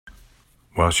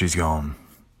Well, she's gone.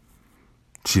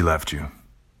 She left you.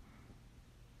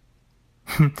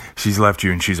 She's left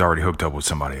you and she's already hooked up with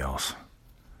somebody else.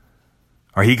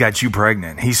 Or he got you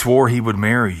pregnant. He swore he would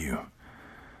marry you.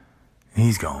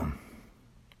 He's gone.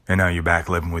 And now you're back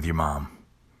living with your mom.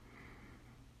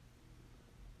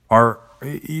 Or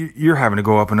you're having to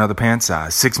go up another pant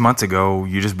size. 6 months ago,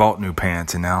 you just bought new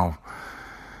pants and now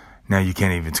you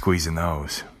can't even squeeze in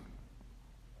those.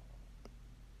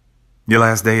 Your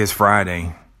last day is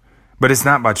Friday, but it's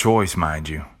not by choice, mind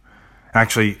you.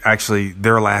 Actually,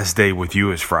 their last day with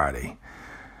you is Friday.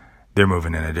 They're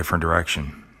moving in a different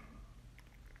direction.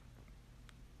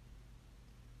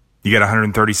 You got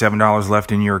 $137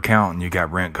 left in your account and you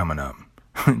got rent coming up.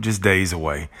 Just days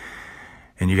away.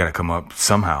 And you got to come up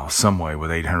somehow, some way with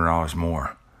 $800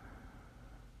 more.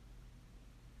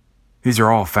 These are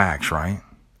all facts, right?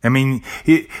 I mean,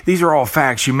 these are all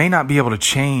facts. You may not be able to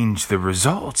change the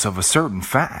results of a certain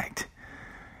fact.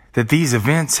 That these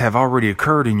events have already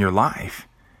occurred in your life.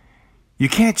 You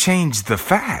can't change the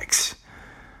facts,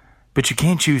 but you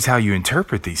can choose how you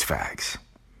interpret these facts.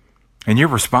 And you're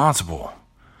responsible.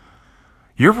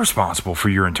 You're responsible for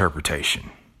your interpretation.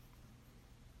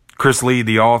 Chris Lee,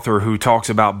 the author who talks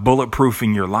about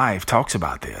bulletproofing your life, talks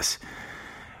about this.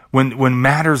 When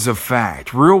matters of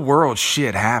fact, real world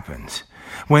shit happens.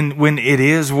 When it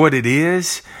is what it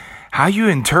is, how you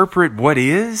interpret what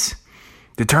is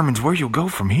determines where you'll go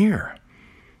from here.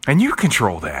 And you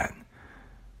control that.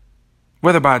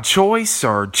 Whether by choice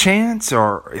or chance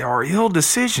or ill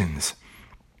decisions.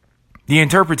 The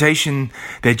interpretation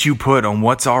that you put on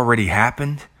what's already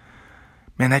happened,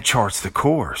 man, that charts the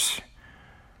course.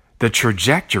 The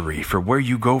trajectory for where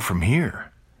you go from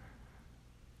here.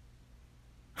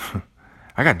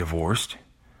 I got divorced.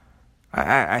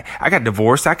 I got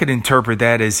divorced. I could interpret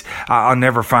that as I'll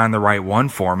never find the right one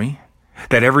for me.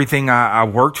 That everything I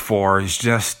worked for is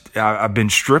just, I've been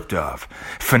stripped of.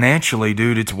 Financially,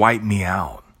 dude, it's wiped me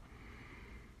out.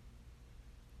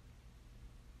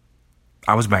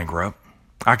 I was bankrupt.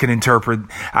 I could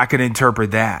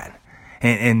interpret that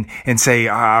and say,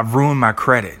 I've ruined my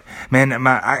credit. Man,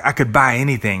 I could buy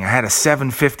anything. I had a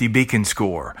 750 Beacon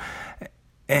score.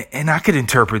 And I could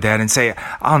interpret that and say,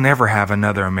 I'll never have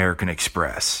another American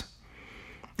Express.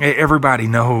 Everybody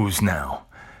knows now.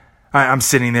 I'm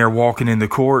sitting there walking in the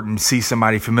court and see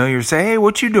somebody familiar say, hey,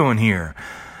 what you doing here?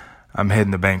 I'm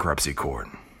heading to bankruptcy court.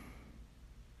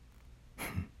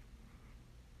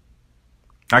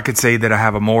 I could say that I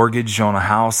have a mortgage on a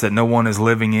house that no one is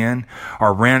living in,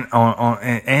 or rent on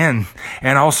and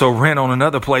also rent on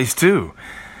another place too.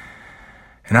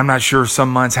 And I'm not sure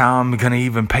some months how I'm going to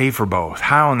even pay for both.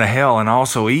 How in the hell, and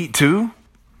also eat too?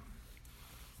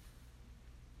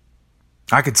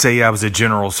 I could say I was a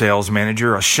general sales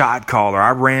manager, a shot caller.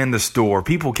 I ran the store.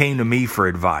 People came to me for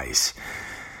advice.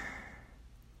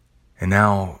 And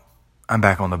now I'm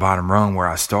back on the bottom rung where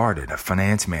I started, a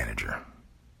finance manager.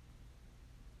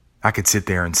 I could sit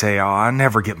there and say, I'll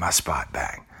never get my spot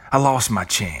back. I lost my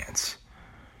chance.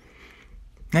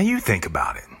 Now you think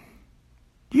about it.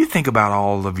 You think about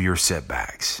all of your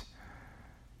setbacks.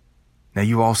 Now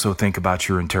you also think about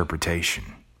your interpretation.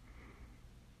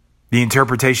 The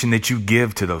interpretation that you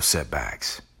give to those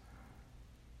setbacks.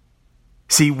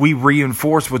 See, we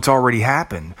reinforce what's already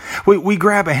happened. We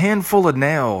grab a handful of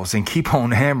nails and keep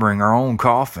on hammering our own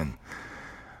coffin.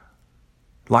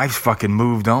 Life's fucking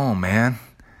moved on, man.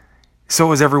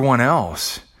 So is everyone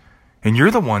else. And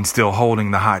you're the one still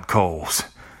holding the hot coals.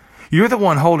 You're the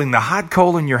one holding the hot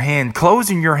coal in your hand,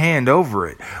 closing your hand over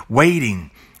it,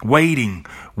 waiting, and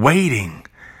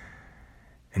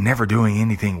never doing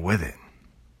anything with it.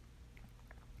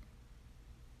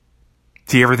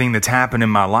 See, everything that's happened in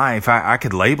my life, I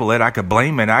could label it, I could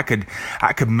blame it, I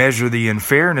could measure the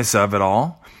unfairness of it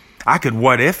all. I could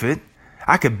what if it.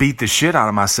 I could beat the shit out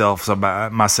of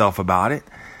myself about it.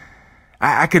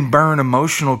 I can burn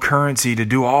emotional currency to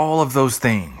do all of those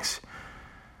things.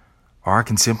 Or I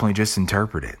can simply just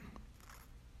interpret it.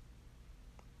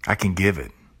 I can give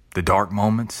it the dark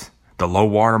moments, the low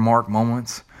watermark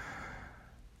moments.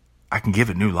 I can give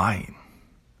it new light.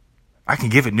 I can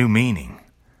give it new meaning.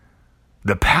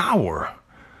 The power.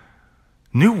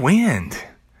 New wind.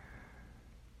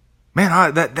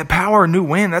 Man, that power of new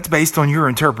wind, that's based on your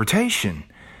interpretation.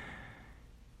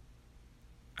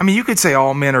 I mean, you could say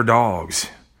all men are dogs.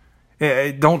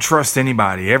 Don't trust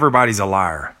anybody. Everybody's a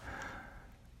liar.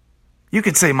 You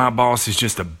could say my boss is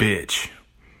just a bitch.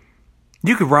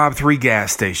 You could rob 3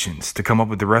 gas stations to come up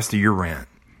with the rest of your rent.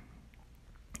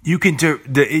 You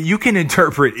can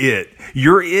interpret it,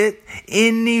 your it,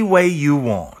 any way you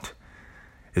want.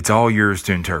 It's all yours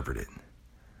to interpret it.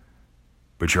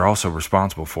 But you're also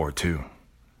responsible for it too.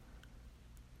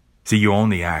 See, you own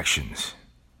the actions.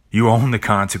 You own the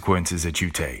consequences that you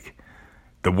take.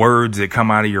 The words that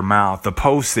come out of your mouth, the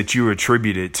posts that you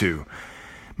attribute it to.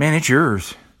 Man, it's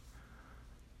yours.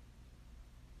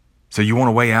 So you want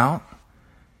a way out?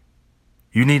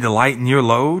 You need to lighten your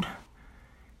load?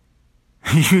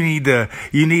 You need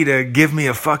to give me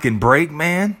a fucking break,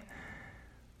 man?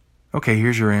 Okay,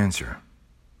 here's your answer.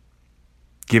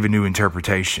 Give a new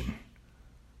interpretation.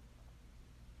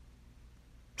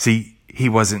 See, he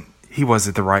wasn't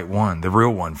the right one, the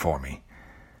real one for me.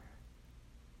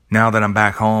 Now that I'm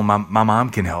back home, my mom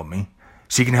can help me.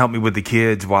 She can help me with the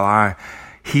kids while I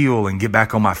heal and get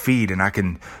back on my feet, and I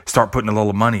can start putting a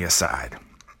little money aside.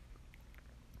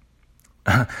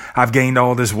 I've gained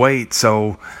all this weight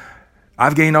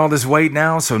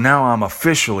now, so now I'm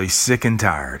officially sick and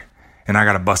tired. And I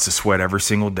got to bust a sweat every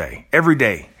single day. Every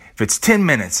day. If it's 10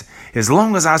 minutes, as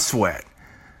long as I sweat.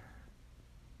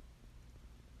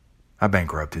 I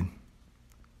bankrupted,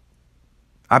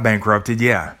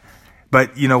 yeah.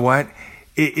 But you know what?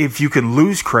 If you can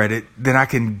lose credit, then I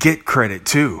can get credit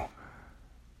too.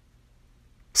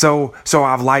 So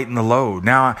I've lightened the load.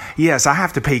 Now, yes, I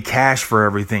have to pay cash for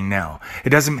everything now.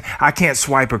 I can't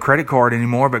swipe a credit card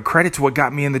anymore, but credit's what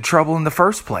got me in the trouble in the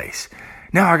first place.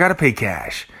 Now I got to pay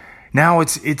cash. Now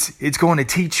it's going to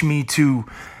teach me to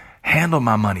handle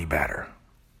my money better.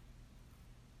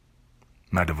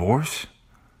 My divorce,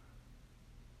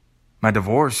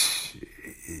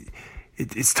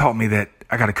 it's taught me that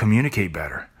I got to communicate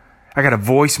better. I got to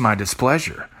voice my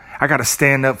displeasure. I got to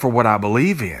stand up for what I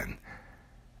believe in.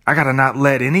 I got to not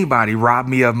let anybody rob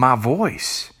me of my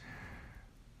voice.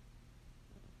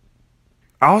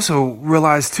 I also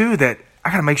realized too that I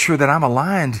got to make sure that I'm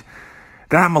aligned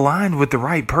with the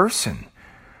right person.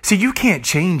 See, you can't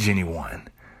change anyone.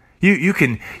 You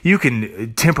can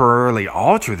temporarily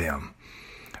alter them.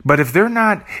 But if you're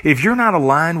not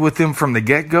aligned with them from the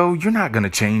get-go, you're not going to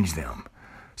change them.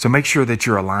 So make sure that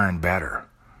you're aligned better.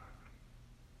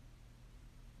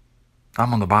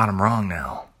 I'm on the bottom rung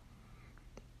now.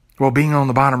 Well, being on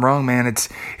the bottom rung, man,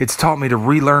 it's taught me to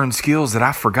relearn skills that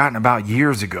I've forgotten about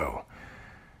years ago.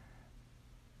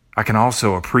 I can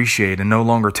also appreciate and no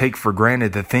longer take for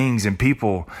granted the things and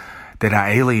people that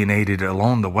I alienated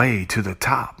along the way to the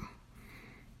top.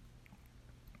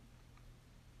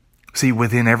 See,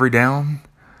 within every down,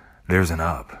 there's an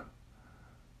up.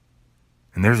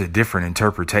 And there's a different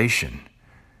interpretation.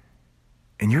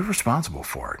 And you're responsible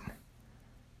for it.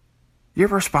 You're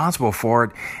responsible for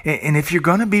it. And if you're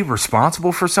going to be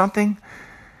responsible for something,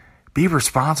 be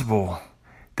responsible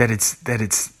that it's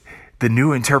the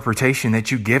new interpretation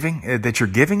that you're giving it, that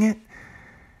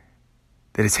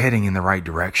it's heading in the right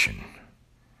direction,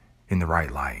 in the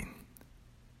right light.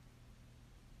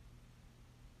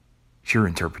 It's your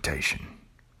interpretation,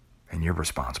 and you're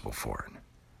responsible for it.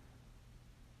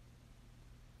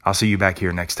 I'll see you back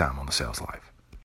here next time on The Sales Life.